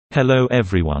Hello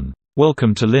everyone.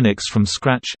 Welcome to Linux from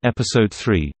Scratch, Episode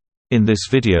 3. In this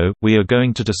video, we are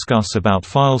going to discuss about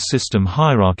file system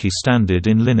hierarchy standard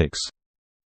in Linux.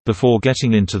 Before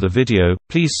getting into the video,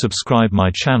 please subscribe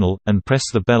my channel, and press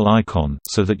the bell icon,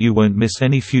 so that you won't miss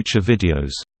any future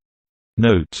videos.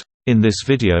 Note: in this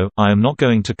video, I am not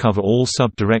going to cover all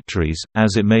subdirectories,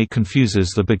 as it may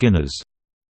confuses the beginners.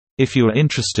 If you are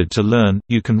interested to learn,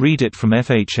 you can read it from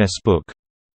FHS book.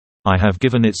 I have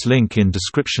given its link in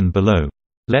description below.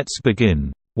 Let's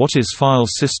begin. What is File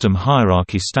System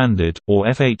Hierarchy Standard, or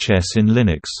FHS in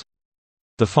Linux?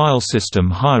 The File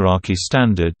System Hierarchy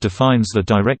Standard defines the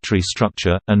directory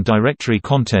structure, and directory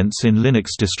contents in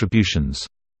Linux distributions.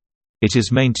 It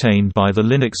is maintained by the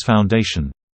Linux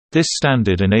Foundation. This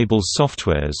standard enables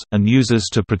softwares, and users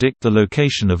to predict the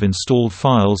location of installed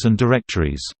files and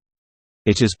directories.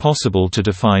 It is possible to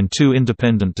define two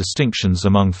independent distinctions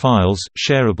among files,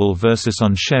 shareable versus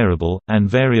unshareable, and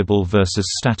variable versus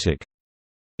static.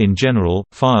 In general,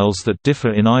 files that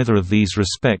differ in either of these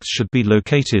respects should be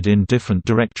located in different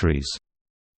directories.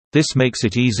 This makes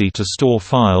it easy to store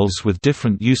files with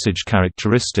different usage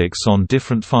characteristics on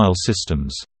different file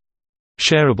systems.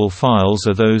 Shareable files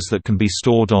are those that can be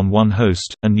stored on one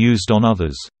host, and used on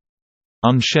others.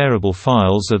 Unshareable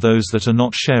files are those that are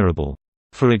not shareable.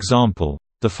 For example,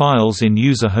 the files in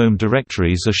user home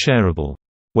directories are shareable,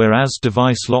 whereas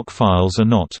device lock files are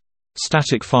not.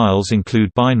 Static files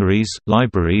include binaries,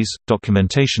 libraries,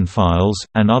 documentation files,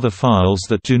 and other files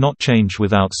that do not change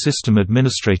without system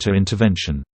administrator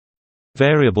intervention.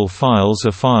 Variable files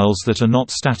are files that are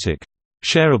not static.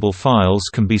 Shareable files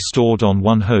can be stored on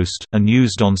one host, and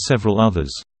used on several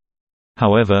others.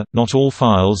 However, not all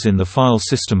files in the file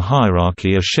system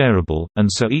hierarchy are shareable, and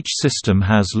so each system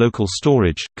has local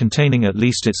storage, containing at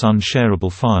least its unshareable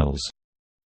files.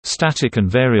 Static and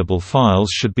variable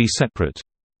files should be separate.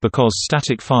 Because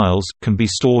static files can be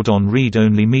stored on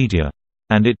read-only media,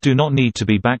 and it do not need to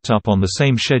be backed up on the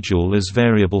same schedule as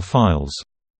variable files.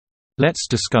 Let's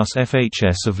discuss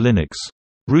FHS of Linux.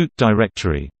 Root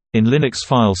directory. In Linux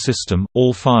file system,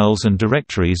 all files and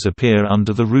directories appear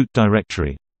under the root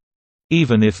directory.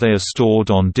 Even if they are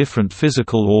stored on different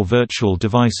physical or virtual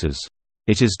devices.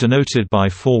 It is denoted by /.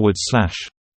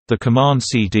 The command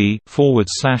cd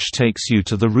 / takes you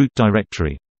to the root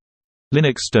directory.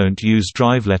 Linux don't use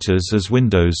drive letters as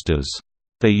Windows does.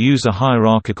 They use a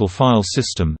hierarchical file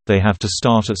system, they have to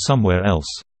start at somewhere else.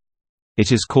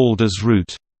 It is called as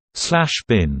root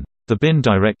 /bin. The bin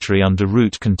directory under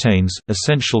root contains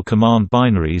essential command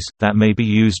binaries that may be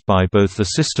used by both the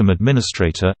system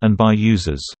administrator and by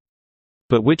users,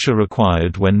 but which are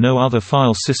required when no other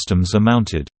file systems are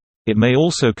mounted. It may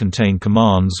also contain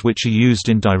commands which are used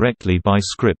indirectly by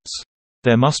scripts.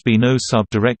 There must be no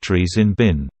subdirectories in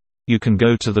bin. You can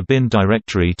go to the bin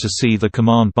directory to see the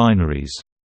command binaries.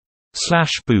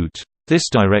 /boot. This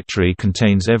directory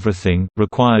contains everything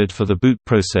required for the boot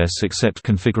process except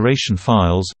configuration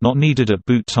files, not needed at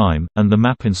boot time, and the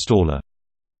map installer.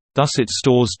 Thus it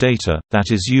stores data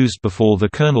that is used before the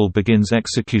kernel begins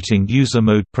executing user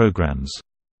mode programs.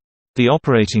 The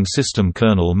operating system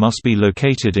kernel must be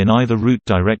located in either root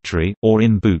directory, or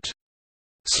in boot.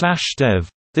 /dev.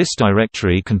 This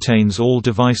directory contains all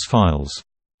device files.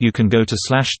 You can go to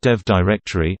 /dev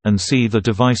directory, and see the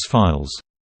device files.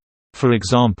 For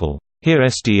example, here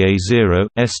SDA0,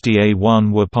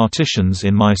 SDA1 were partitions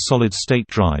in my solid-state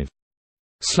drive.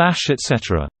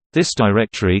 /etc. This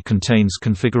directory contains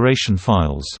configuration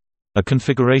files. A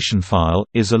configuration file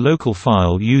is a local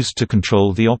file used to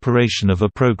control the operation of a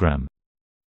program.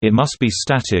 It must be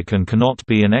static and cannot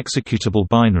be an executable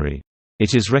binary.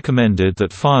 It is recommended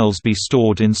that files be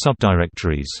stored in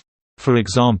subdirectories. For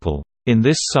example, in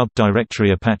this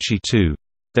subdirectory Apache2,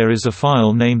 there is a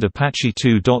file named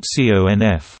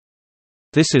apache2.conf.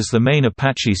 This is the main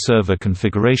Apache server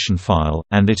configuration file,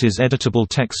 and it is editable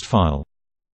text file.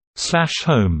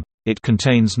 /home. It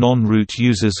contains non-root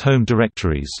users' home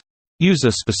directories.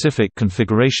 User-specific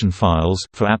configuration files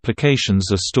for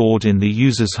applications are stored in the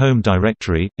user's home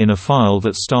directory, in a file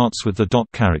that starts with the dot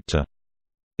character.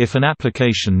 If an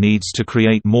application needs to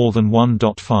create more than one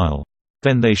dot file,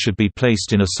 then they should be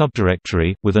placed in a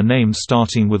subdirectory, with a name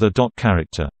starting with a dot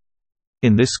character.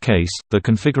 In this case, the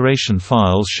configuration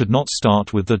files should not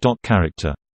start with the dot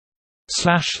character.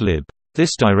 /lib.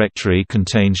 This directory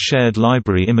contains shared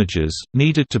library images,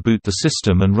 needed to boot the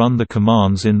system and run the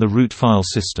commands in the root file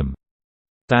system.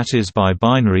 That is by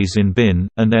binaries in bin,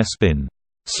 and sbin.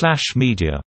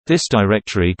 /media. This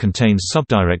directory contains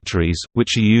subdirectories,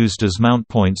 which are used as mount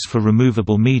points for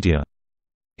removable media.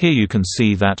 Here you can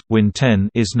see that Win10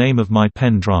 is name of my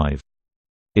pen drive.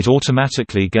 It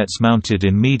automatically gets mounted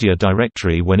in media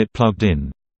directory when it plugged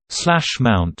in.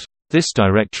 /mount. This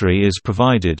directory is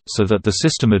provided, so that the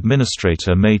system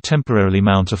administrator may temporarily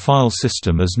mount a file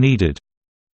system as needed.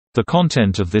 The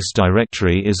content of this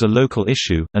directory is a local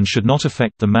issue, and should not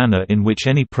affect the manner in which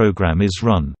any program is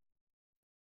run.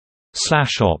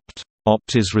 /opt.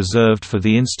 Opt is reserved for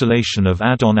the installation of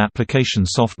add-on application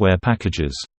software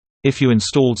packages. If you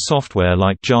installed software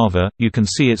like Java, you can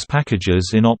see its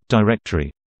packages in opt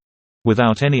directory.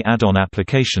 Without any add-on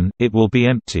application, it will be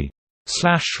empty.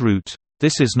 /root.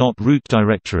 This is not root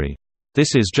directory.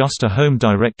 This is just a home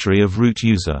directory of root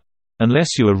user.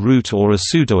 Unless you are root or a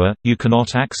sudoer, you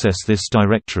cannot access this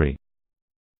directory.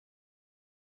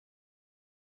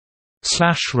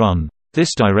 /run.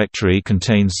 This directory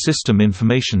contains system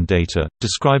information data,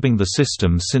 describing the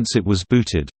system since it was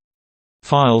booted.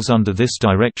 Files under this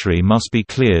directory must be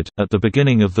cleared at the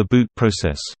beginning of the boot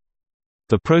process.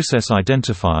 The process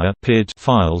identifier (PID)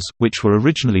 files, which were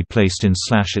originally placed in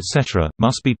 /etc.,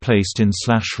 must be placed in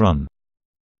 /run.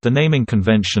 The naming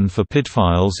convention for PID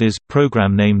files is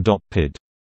programname.pid.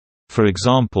 For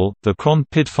example, the cron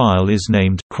PID file is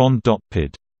named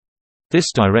cron.pid.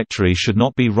 This directory should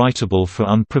not be writable for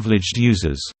unprivileged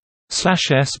users.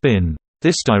 /sbin.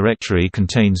 This directory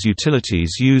contains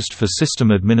utilities used for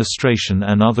system administration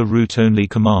and other root-only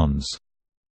commands.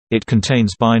 It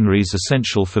contains binaries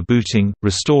essential for booting,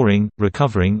 restoring,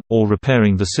 recovering, or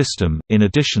repairing the system, in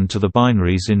addition to the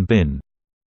binaries in bin.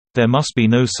 There must be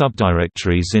no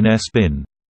subdirectories in sbin.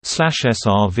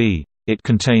 /srv. It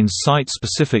contains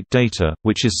site-specific data,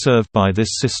 which is served by this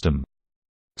system,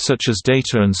 such as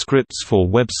data and scripts for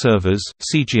web servers,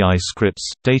 CGI scripts,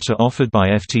 data offered by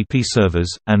FTP servers,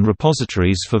 and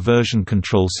repositories for version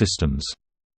control systems.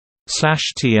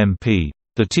 /tmp.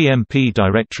 The TMP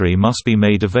directory must be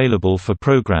made available for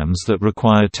programs that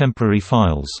require temporary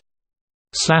files.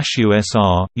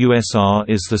 /USR. USR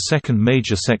is the second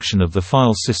major section of the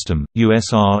file system.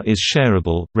 USR is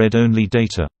shareable, read-only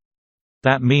data.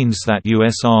 That means that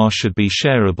USR should be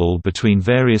shareable between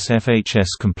various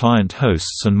FHS-compliant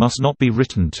hosts and must not be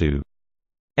written to.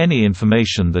 Any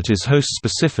information that is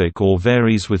host-specific or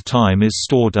varies with time is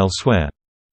stored elsewhere.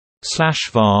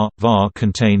 /var. var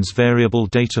contains variable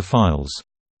data files.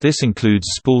 This includes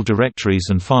spool directories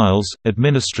and files,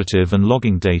 administrative and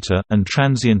logging data, and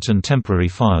transient and temporary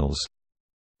files.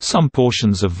 Some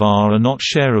portions of var are not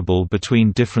shareable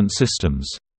between different systems.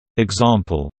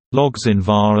 Example: logs in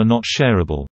var are not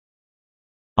shareable.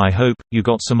 I hope you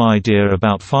got some idea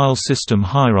about file system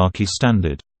hierarchy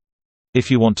standard.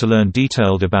 If you want to learn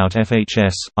detailed about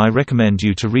FHS, I recommend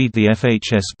you to read the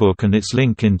FHS book and its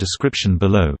link in description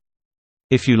below.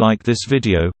 If you like this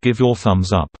video, give your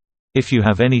thumbs up. If you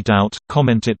have any doubt,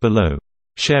 comment it below.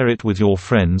 Share it with your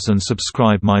friends and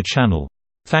subscribe my channel.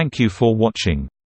 Thank you for watching.